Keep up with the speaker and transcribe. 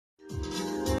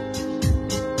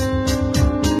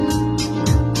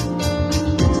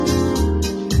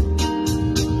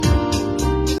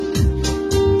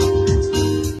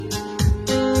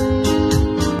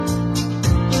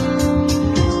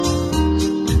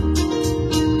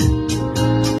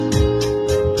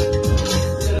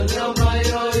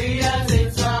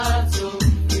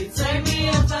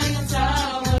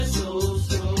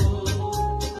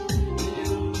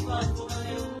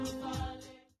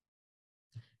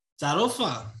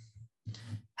Tarofa,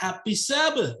 happy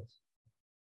Sabbath.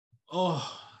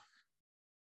 Oh,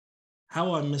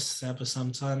 how I miss Sabbath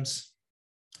sometimes,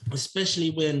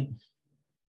 especially when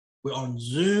we're on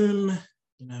Zoom.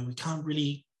 We can't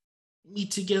really meet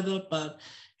together, but,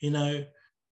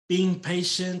 being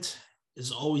patient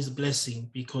is always a blessing,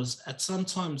 because at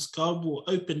sometimes God will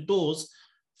open doors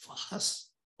for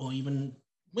us or even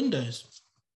windows.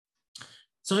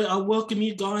 So I welcome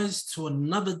you guys to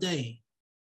another day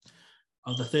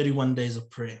of the 31 days of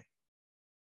prayer.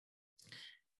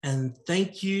 And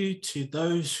thank you to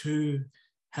those who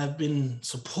have been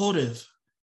supportive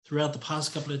throughout the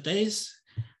past couple of days.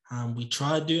 We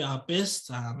try to do our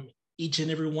best, each and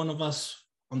every one of us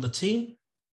on the team.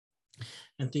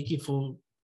 And thank you to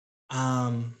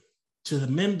the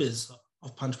members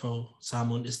of Punchbowl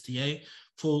Samoan SDA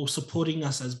for supporting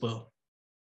us as well.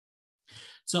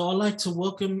 So I'd like to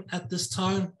welcome at this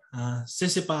time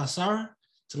Sese Bahasara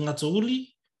Tangatauli,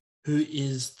 who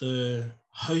is the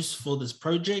host for this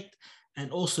project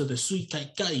and also the sui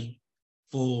kai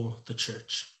for the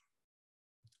church.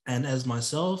 And as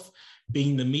myself,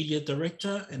 being the media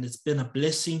director, and it's been a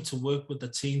blessing to work with the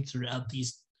team throughout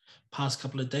these past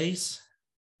couple of days.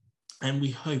 And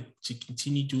we hope to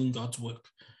continue doing God's work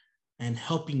and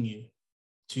helping you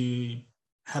to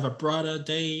have a brighter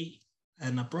day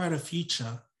and a brighter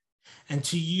future. And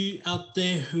to you out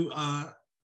there who are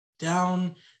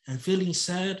down and feeling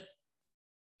sad,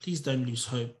 please don't lose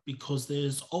hope, because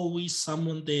there's always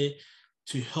someone there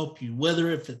to help you, whether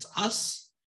if it's us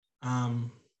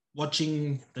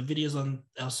watching the videos on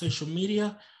our social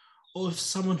media, or if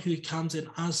someone who comes and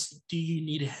asks, do you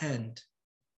need a hand?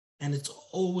 And it's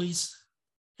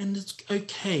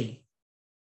okay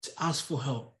to ask for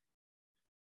help.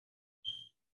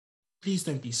 Please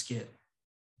don't be scared.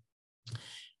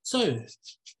 So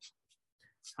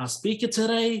our speaker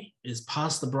today is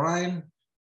Pastor Brian.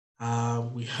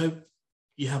 We hope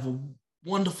you have a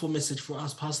wonderful message for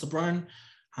us, Pastor Brian,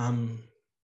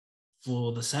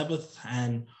 for the Sabbath,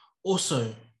 and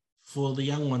also for the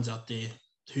young ones out there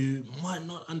who might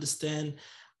not understand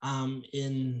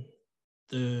in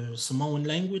the Samoan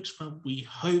language, but we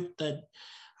hope that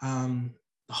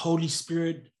the Holy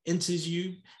Spirit enters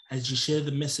you as you share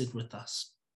the message with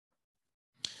us.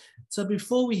 So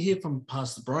before we hear from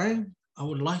Pastor Brian, I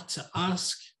would like to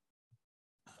ask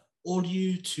all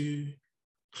you to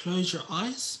close your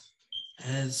eyes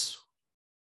as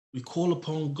we call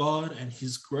upon God and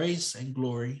his grace and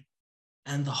glory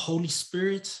and the Holy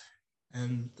Spirit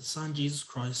and the Son Jesus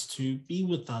Christ to be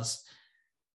with us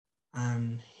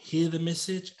and hear the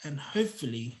message, and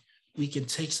hopefully we can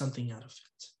take something out of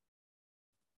it.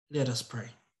 Let us pray.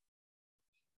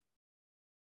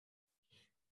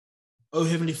 Oh,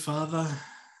 Heavenly Father,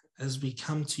 as we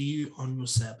come to you on your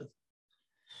Sabbath,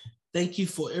 thank you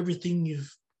for everything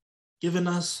you've given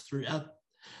us throughout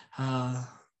the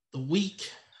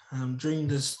week during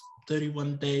this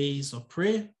 31 days of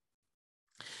prayer.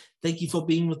 Thank you for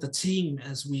being with the team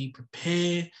as we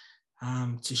prepare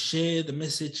to share the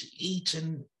message each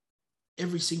and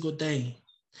every single day,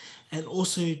 and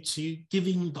also to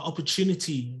giving the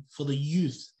opportunity for the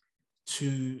youth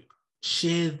to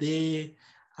share their,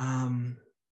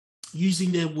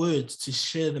 using their words to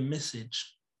share the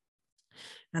message.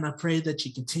 And I pray that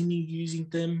you continue using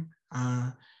them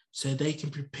so they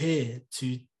can prepare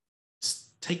to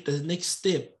take the next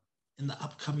step in the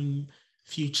upcoming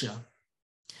future.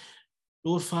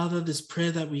 Lord Father, this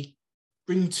prayer that we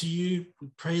bring to you, we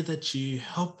pray that you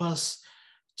help us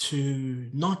to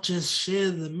not just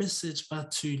share the message,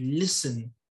 but to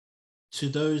listen to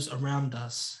those around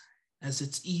us, as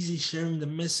it's easy sharing the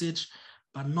message,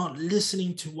 but not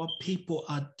listening to what people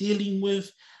are dealing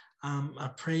with. I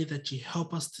pray that you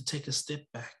help us to take a step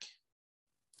back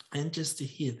and just to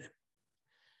hear them.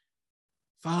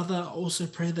 Father, I also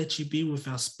pray that you be with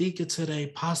our speaker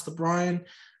today, Pastor Brian,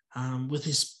 with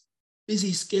his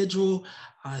busy schedule.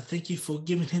 I thank you for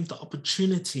giving him the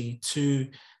opportunity to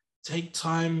take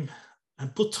time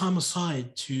and put time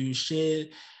aside to share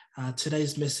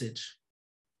today's message.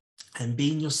 And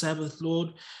being your Sabbath,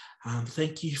 Lord,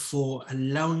 thank you for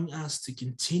allowing us to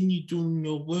continue doing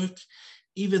your work,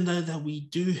 even though that we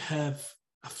do have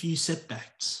a few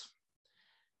setbacks.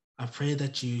 I pray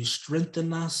that you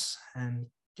strengthen us and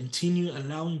continue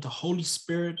allowing the Holy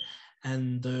Spirit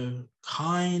and the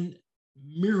kind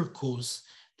miracles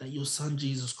that your Son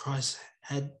Jesus Christ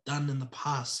had done in the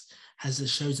past, as it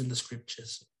shows in the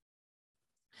scriptures.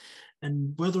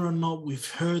 And whether or not we've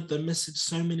heard the message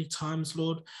so many times,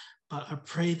 Lord, but I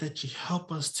pray that you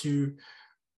help us to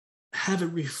have it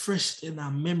refreshed in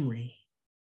our memory.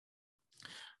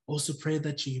 Also pray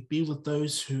that you be with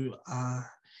those who are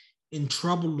in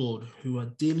trouble, Lord, who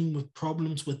are dealing with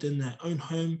problems within their own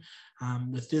home,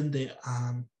 within their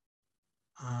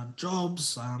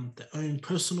jobs, their own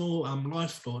personal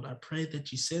life, Lord. I pray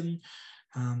that you send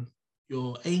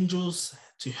your angels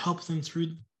to help them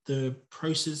through the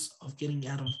process of getting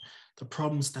out of the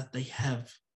problems that they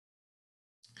have.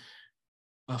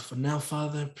 But for now,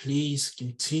 Father, please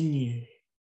continue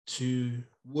to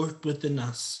work within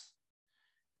us.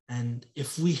 And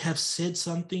if we have said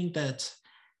something that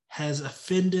has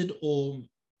offended or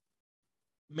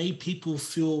made people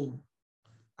feel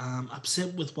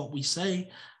upset with what we say,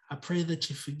 I pray that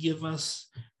you forgive us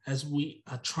as we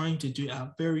are trying to do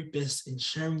our very best in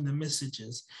sharing the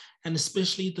messages, and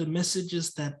especially the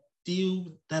messages that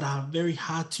are very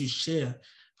hard to share.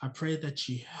 I pray that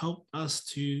you help us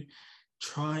to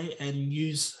try and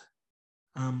use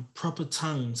proper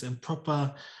tongues and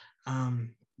proper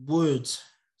words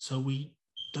so we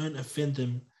don't offend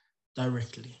them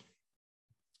directly.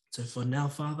 So for now,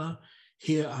 Father,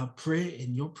 hear our prayer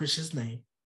in your precious name.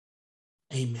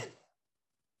 Amen.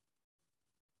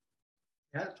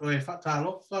 Ya, so e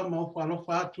whatalofa, mau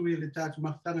whalofa atu I le tātu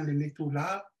maftanga le netu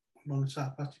la, lona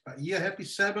sa patipa. Yeah, happy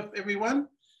Sabbath, everyone.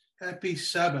 Happy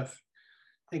Sabbath.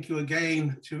 Thank you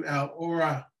again to our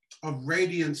Aura of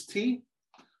Radiance team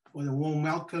for the warm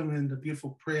welcome and the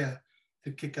beautiful prayer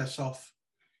to kick us off.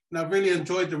 And I've really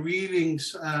enjoyed the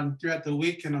readings throughout the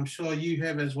week, and I'm sure you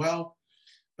have as well.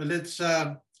 But let's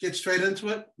get straight into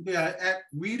it. We are at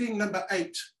reading number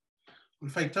 8.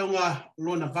 Whaitaunga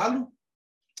lona valu.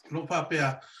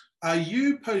 Are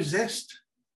you possessed?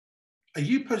 Are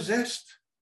you possessed?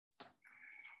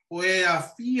 O e a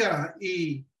fia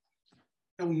I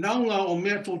naunga o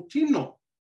mea tō tino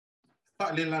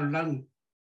whaale lalangi.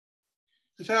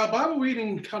 So our Bible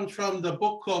reading comes from the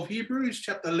book of Hebrews,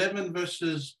 chapter 11,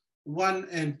 verses 1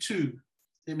 and 2.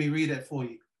 Let me read that for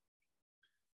you.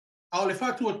 Ao le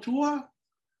whatua tua,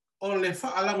 o le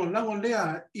whaalango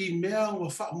lea I mea wa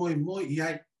whaamoe I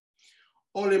ai.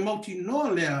 O le mauti noa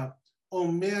lea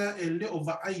o mea e leo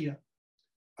vaaia.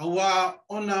 Awa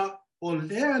ona o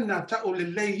lea na ta o le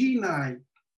leihina ai,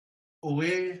 o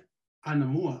e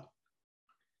anamua.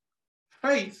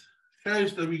 Faith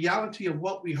shows the reality of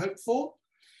what we hope for.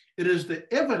 It is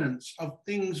the evidence of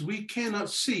things we cannot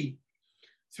see.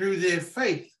 Through their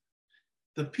faith,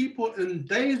 the people in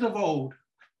days of old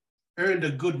earned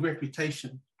a good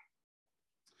reputation.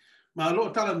 Ma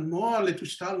lo tala noa le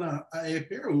tustala a e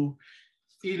peru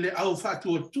I le au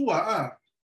whatua tua a.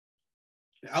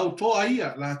 Le au toa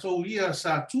ia, la tau ia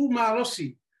sa tū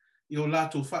malosi I o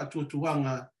lato whatua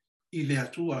tuanga I le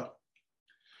atua.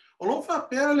 O lo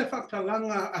whapea le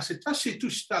whatalanga a se tasi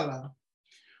tustala,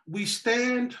 we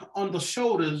stand on the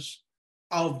shoulders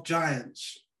of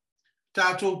giants.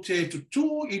 Tātou te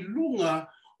tutu I lunga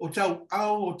o tau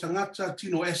au o tangata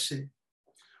tino ese.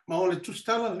 Ma o le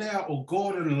tustala lea o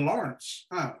Gordon Lawrence,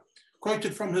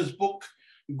 quoted from his book,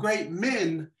 Great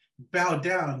Men Bow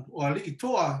Down, o ali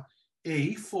itoa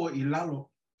e ifo I lalo.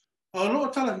 O lo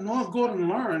tala noa Gordon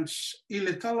Lawrence I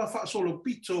le tala whaasolo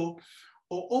pito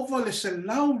o ova le se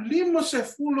lau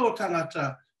 50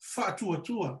 tangata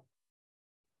whaatuatua.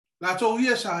 Lato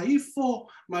ia sa ifo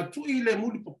ma tui le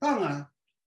muli popanga,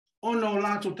 ono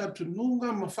lato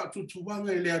tatununga ma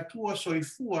whaatutuanga I le atua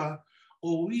soifua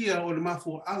o ia o le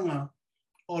mafu anga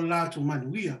o lato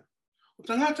manuia. O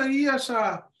tangata ia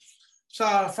sa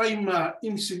whaima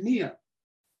insinia.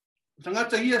 O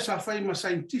tangata ia sa whaima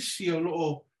saintisi o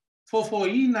lo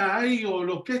fofoina ai o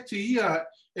lo keti ia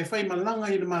e whaima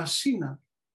langa I le masina.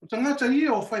 O tangata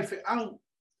ia o whaife au.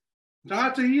 O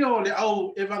tangata ia o le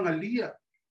au evangalia.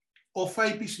 O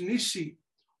whai pisinisi,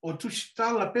 o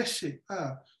tusitala pese,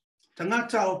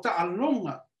 tangata o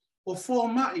taalonga, o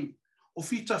fōmai, o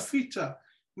fita,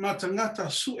 ma tangata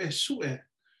sue,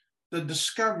 the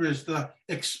discoverers, the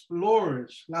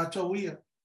explorers, la tauia.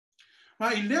 Ma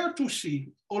I lea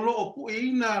tusi, o lo o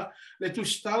pueina le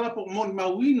tusitala po mon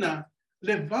mawina,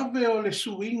 le vave o le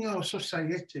suinga o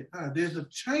society. There's a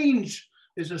change,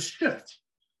 there's a shift.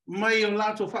 Mai o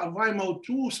lato whaavai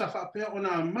mautu sa whaapea ona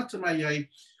matamai ai,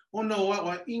 ona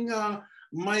wa inga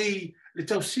mai le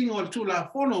tausinga o le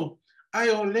tula whono, ai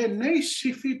o le nei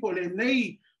sifipo, le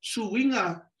nei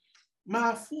suinga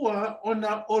mafua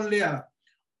ona olea,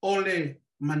 ole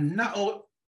manao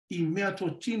I mea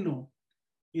tō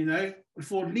you know,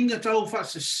 for linga tau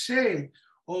whaasese,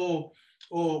 or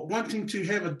wanting to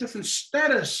have a different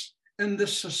status in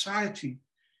this society,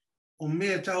 o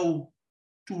mea tau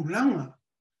tūlanga.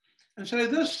 And so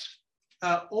this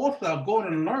author,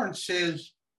 Gordon Lawrence,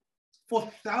 says, for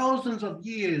thousands of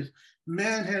years,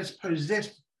 man has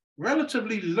possessed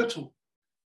relatively little: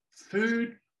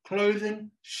 food,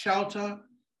 clothing, shelter,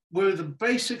 were the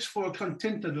basics for a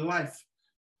contented life.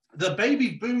 The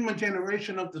baby boomer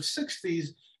generation of the 60s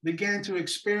began to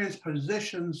experience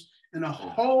possessions in a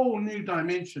whole new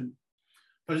dimension.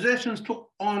 Possessions took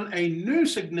on a new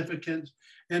significance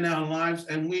in our lives,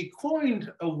 and we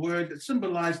coined a word that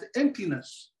symbolized the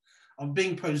emptiness of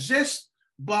being possessed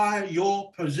by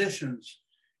your possessions.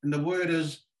 And the word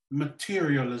is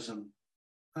materialism.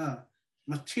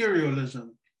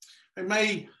 Materialism. E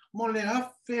mai mo le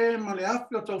afe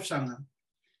o tau sanga,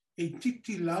 e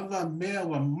titi lava mea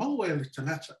wa maua e le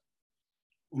tangata.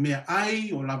 O mea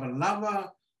ai, o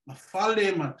lava, ma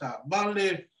fale, ma ta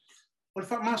bale, o le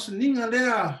whaamasaninga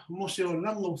lea mo se o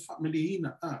langa o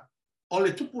whaamiliina. O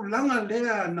le tupu langa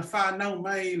lea na whanau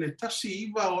mai le tasi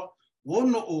iwa o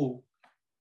ono o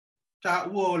ta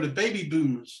ua o le baby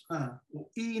boomers. O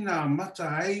ina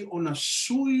mata ai o na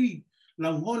sui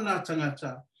la ngona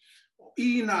tangata. O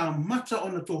ina mata o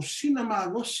na tō sina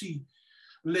malosi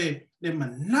le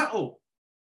manao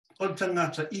o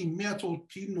tangata I mea tō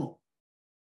tino.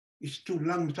 I stu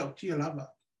lang tau tia lava.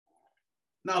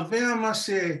 Na vea ma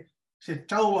se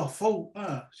taua fau,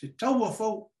 se taua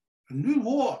fau, a new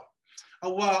war.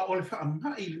 Awa o le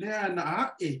whaamai lea na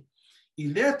ae, I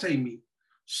lea taimi,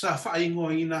 sa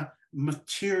whaingoa ina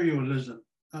materialism.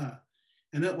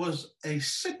 And it was a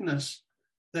sickness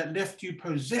that left you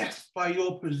possessed by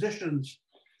your possessions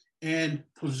and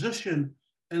position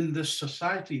in this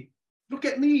society. Look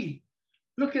at me.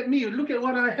 Look at me. Look at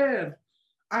what I have.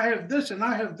 I have this and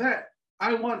I have that.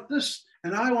 I want this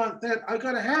and I want that. I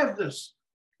got to have this,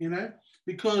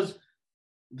 because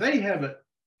they have it.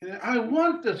 And I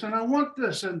want this and I want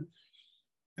this. And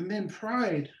then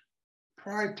pride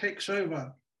takes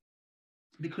over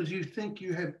because you think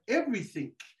you have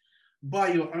everything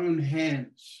by your own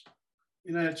hands.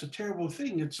 It's a terrible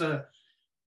thing.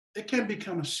 It can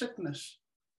become a sickness.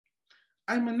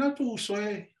 Ai manatu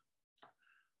soe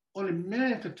o le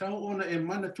mea te tau ona e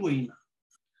manatuina.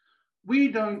 We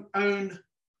don't own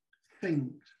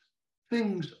things.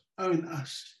 Things own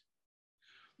us.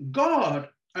 God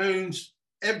owns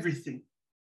everything.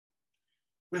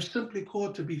 We're simply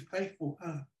called to be faithful.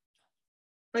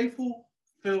 Faithful,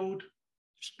 filled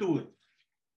steward.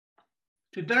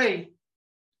 Today,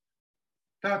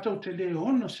 tātou te leo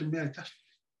ona se mea tasi.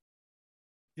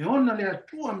 E ona lea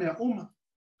tua mea oma.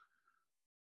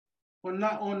 O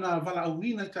na ona wala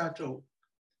awina tātou.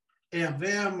 E a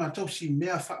vea ma tausi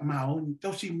mea wha maoni.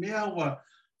 Tausi mea wa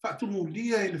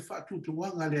whaatumulia I le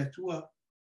whaatutuanga lea tua.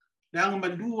 Le anga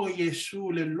malua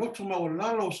Yesu le loto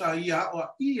maolalo sa ia o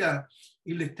ia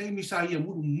I le teimi sa ia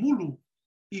mulu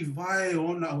I vai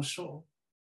ona o so.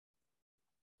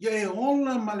 Ia e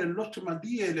ona ma le loto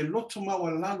madia le loto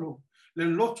maolalo le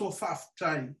loto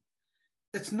whaafutai.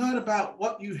 It's not about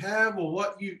what you have or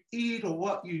what you eat or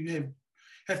what you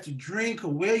have to drink or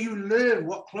where you live,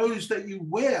 what clothes that you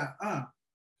wear.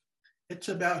 It's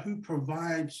about who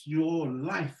provides your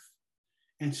life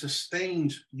and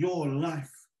sustains your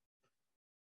life.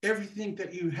 Everything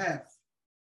that you have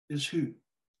is who?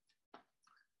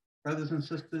 Brothers and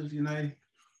sisters,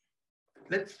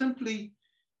 let's simply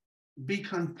be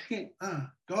content.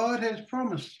 God has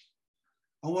promised.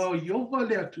 Awa yoga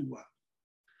lea tua.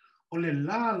 O le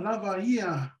la lava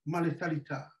ia ma le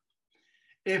talita.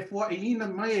 E fua ina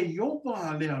mai e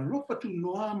yoga lea lofa tu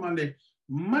noa ma le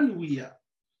manuia.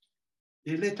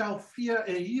 E le tau fia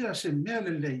e ia se mea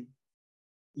le lei.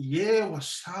 Ie wa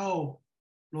sao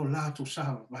lo lato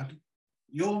sao vali.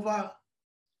 Yova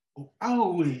o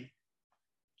aue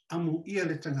amu ia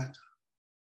le tangata.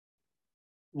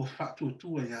 Wa fatu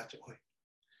tua ia te oi.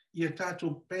 Ia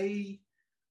tato pei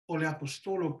o le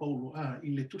apostolo Paulo I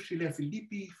le tusi lea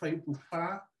Filipi fai upu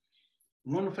wha,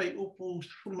 ngono fai upu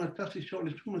sumatasi so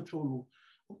le sumatolo,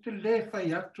 o te le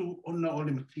fai atu ona o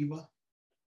le matiwa.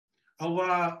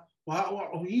 Awa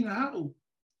o ina au,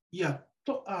 ia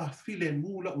toa file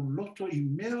mula o loto I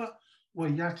mea wa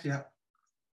iate au.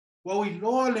 Wa o I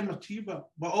loa le matiwa,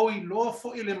 wa o I loa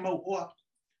fo I le mauoa.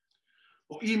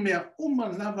 O I mea uma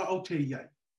lava au te iai,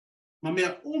 ma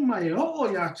mea uma e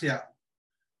o iate au.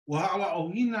 Wa awa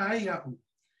o ina ai au,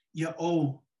 ia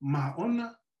o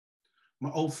maona,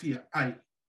 ma o fia ai.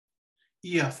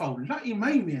 Ia fau lai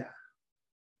mai mea,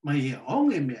 ma ia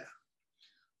onge mea,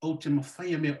 o te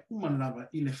mawhaia mea umalawa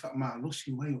I le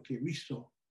whaamalosi mai o ke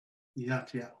riso I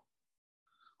ate au.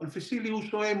 O le whesili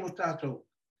uso e mo tātou,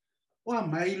 wa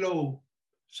mailo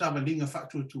savalinga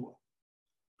whaatuatua.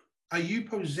 Are you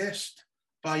possessed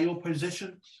by your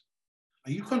possessions?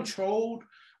 Are you controlled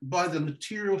by the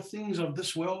material things of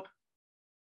this world?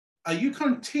 Are you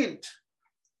content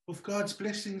with God's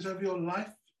blessings of your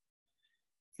life?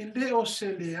 E leo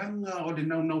se leanga o le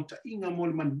nau ta inga mo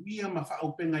le manuia ma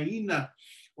whaopenga ina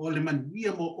o le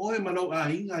manuia mo oe malau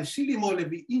a inga e sili mo le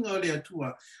vi inga o le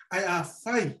atua ai a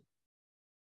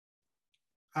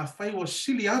whai o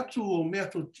sili atu o mea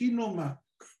to tino ma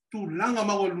tu langa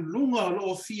ma o lulunga o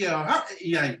lo fia hae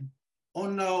iai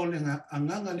ona o le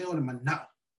anganga leo le manao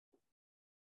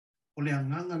o le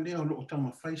anganga leo lo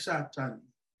tama whai sa tani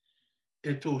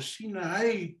e to sina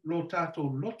ai lo tato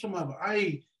loto ma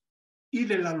ai I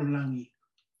le lalolangi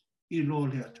I lo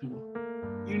le atua.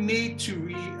 You need to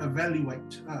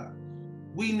reevaluate.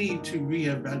 We need to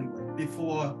reevaluate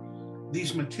before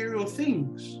these material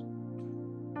things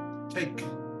take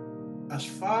us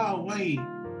far away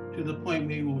to the point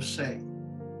where we will say,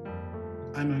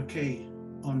 I'm okay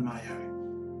on my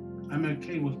own. I'm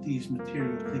okay with these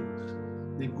material things.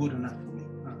 They're good enough for me.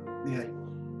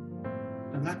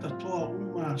 Tangata toa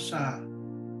uma sa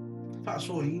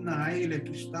Faso ina ai le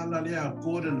tustala lea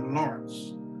Gordon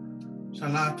Lawrence.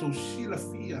 Salato sila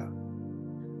fia.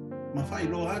 Mawhai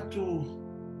lo atu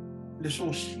le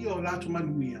sosio lato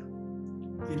manuia.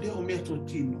 E leo mea to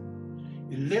tino.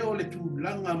 E leo le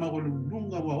tūlanga ma o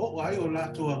lunga wa o ai o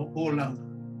lato o langa.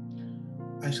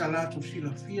 Ai salato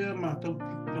sila fia ma tau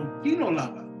tino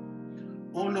lava.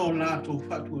 Ono o lato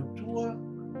fatua tua.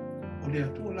 O le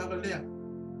atua lava lea.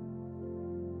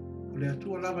 O le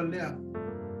atua lava lea.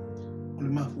 O le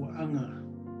mafuanga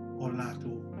o lato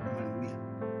manuia.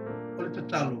 O le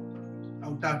tatalo.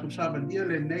 Au tatu sabandia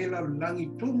le neila langi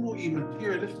tumu I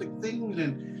materialistic things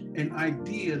and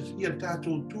ideas. Ia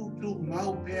tatu tutu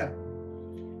mau pea.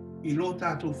 I lo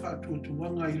tatu fatu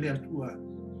tuanga I le atua.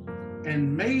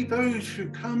 And may those who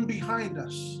come behind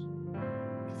us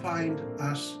find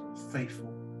us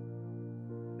faithful.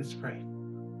 Let's pray.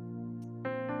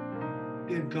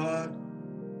 Dear God,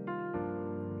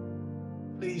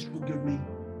 please forgive me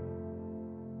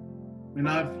when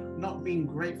I've not been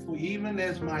grateful, even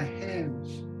as my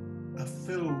hands are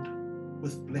filled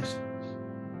with blessings.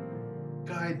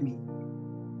 Guide me.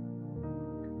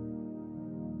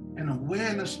 An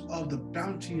awareness of the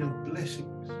bounty of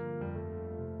blessings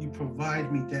you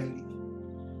provide me daily.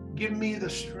 Give me the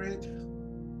strength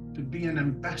to be an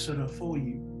ambassador for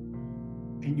you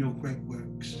in your great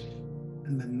works.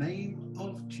 In the name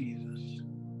of Jesus,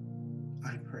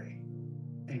 I pray.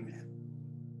 Amen.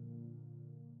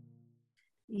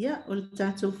 Ia, o le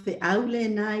tātou whiaule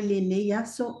nā I le nei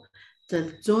aso,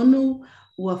 tal tonu,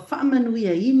 ua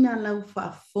whaamanuia ina lau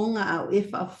whaafonga au e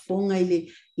whaafonga I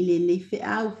le nei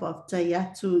whiau whaaftai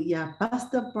atu ia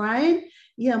Pastor Brian,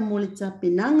 ia mo le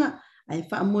tapenanga, ai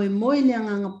whaamoe le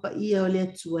anganga pa ia o le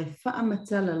atua e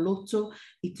whaamatala loto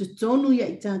I tutonu ia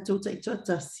I tātou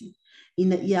taitotasi,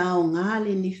 ina ia ao ngā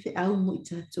le nei whiau mo I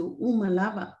tātou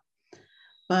umalava.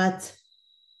 But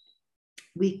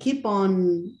we keep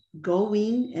on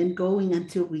going and going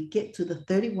until we get to the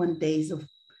 31 days of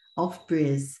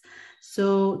prayers.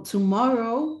 So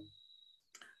tomorrow,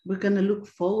 we're going to look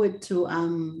forward to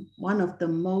one of the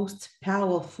most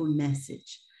powerful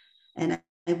message. And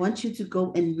I want you to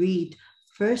go and read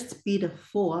 1 Peter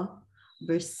 4,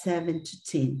 verse 7 to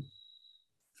 10.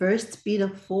 1 Peter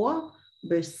 4,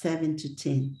 verse 7 to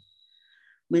 10.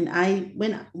 When I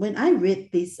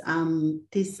read this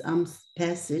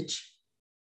passage,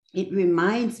 it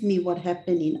reminds me what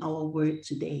happened in our world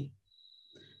today.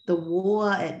 The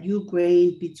war at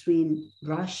Ukraine between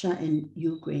Russia and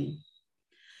Ukraine.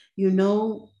 You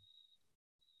know,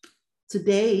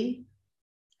 today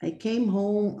I came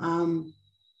home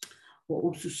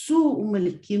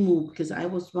because I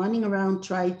was running around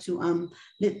trying to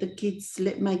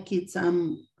let my kids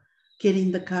get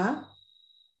in the car.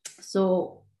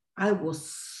 So I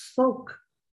was soaked.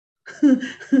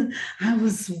 I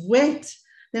was wet.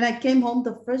 Then I came home,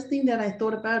 the first thing that I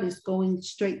thought about is going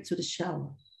straight to the shower.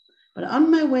 But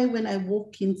on my way, when I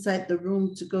walk inside the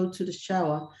room to go to the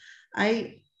shower,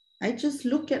 I just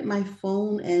look at my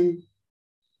phone and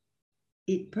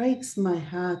it breaks my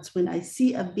heart when I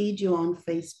see a video on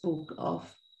Facebook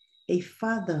of a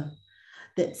father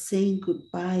that's saying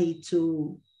goodbye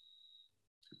to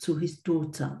his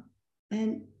daughter.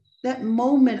 And that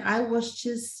moment,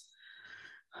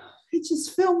 it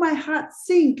just felt my heart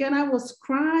sink and I was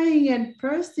crying and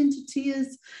burst into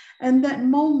tears. And that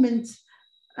moment,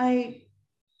 I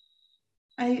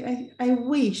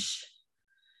wish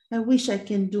I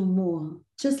can do more,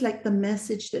 just like the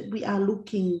message that we are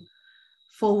looking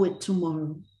forward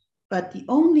tomorrow. But the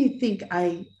only thing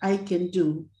I can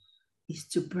do is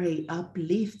to pray,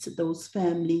 uplift those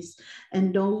families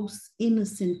and those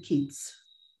innocent kids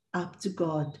up to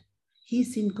God.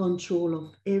 He's in control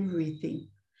of everything.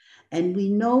 And we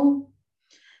know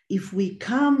if we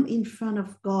come in front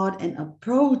of God and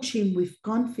approach him with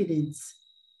confidence,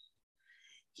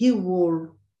 he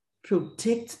will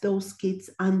protect those kids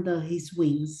under his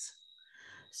wings.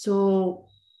 So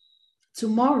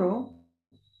tomorrow,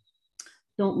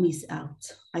 don't miss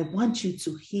out. I want you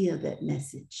to hear that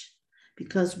message,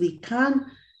 because we can't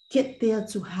get there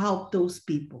to help those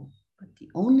people. But the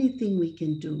only thing we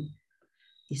can do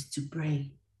is to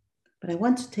pray. But I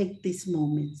want to take this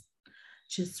moment,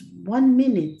 just 1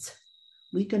 minute,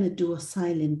 we're going to do a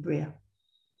silent prayer.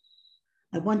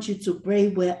 I want you to pray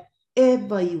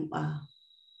wherever you are.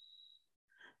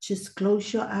 Just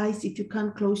close your eyes. If you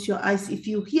can't close your eyes, if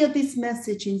you hear this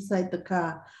message inside the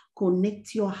car,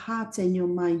 connect your heart and your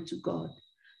mind to God.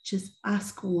 Just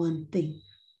ask one thing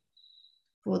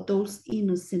for those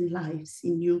innocent lives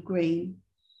in Ukraine,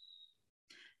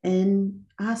 and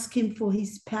ask him for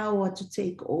his power to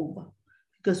take over,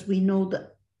 because we know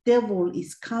the devil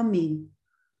is coming.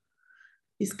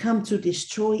 He's come to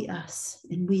destroy us,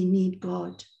 and we need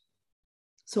God.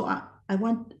 So I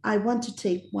want to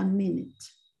take 1 minute.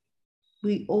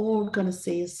 We all gonna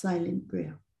say a silent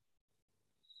prayer.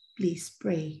 Please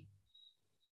pray.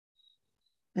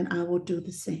 And I will do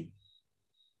the same.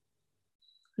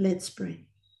 Let's pray.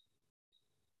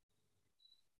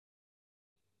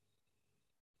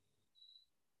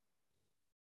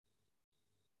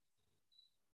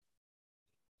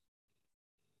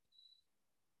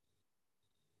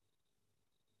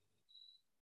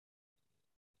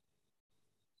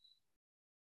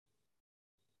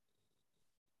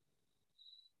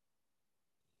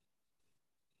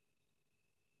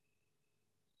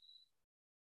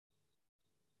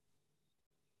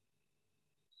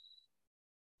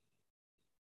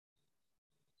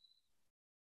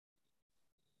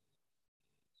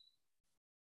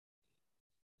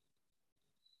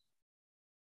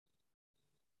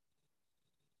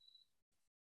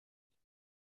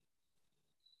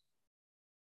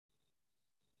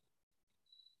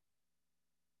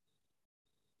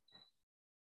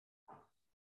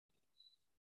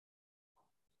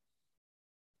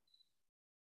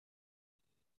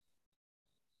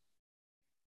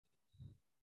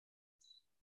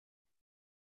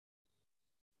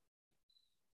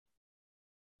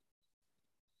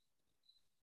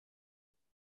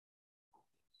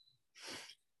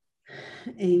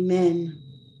 Amen.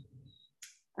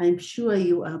 I'm sure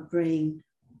you are praying,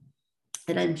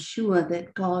 and I'm sure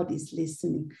that God is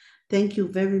listening. Thank you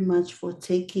very much for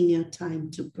taking your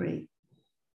time to pray.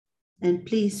 And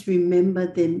please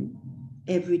remember them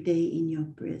every day in your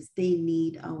prayers. They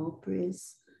need our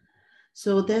prayers.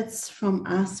 So that's from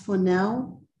us for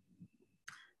now.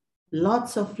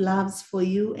 Lots of loves for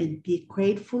you, and be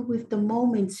grateful with the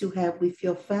moments you have with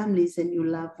your families and your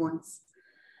loved ones,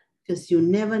 because you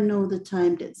never know the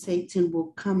time that Satan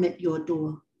will come at your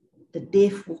door. The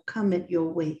death will come at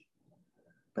your way.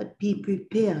 But be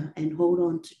prepared and hold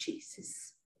on to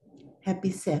Jesus.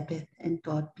 Happy Sabbath, and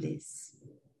God bless.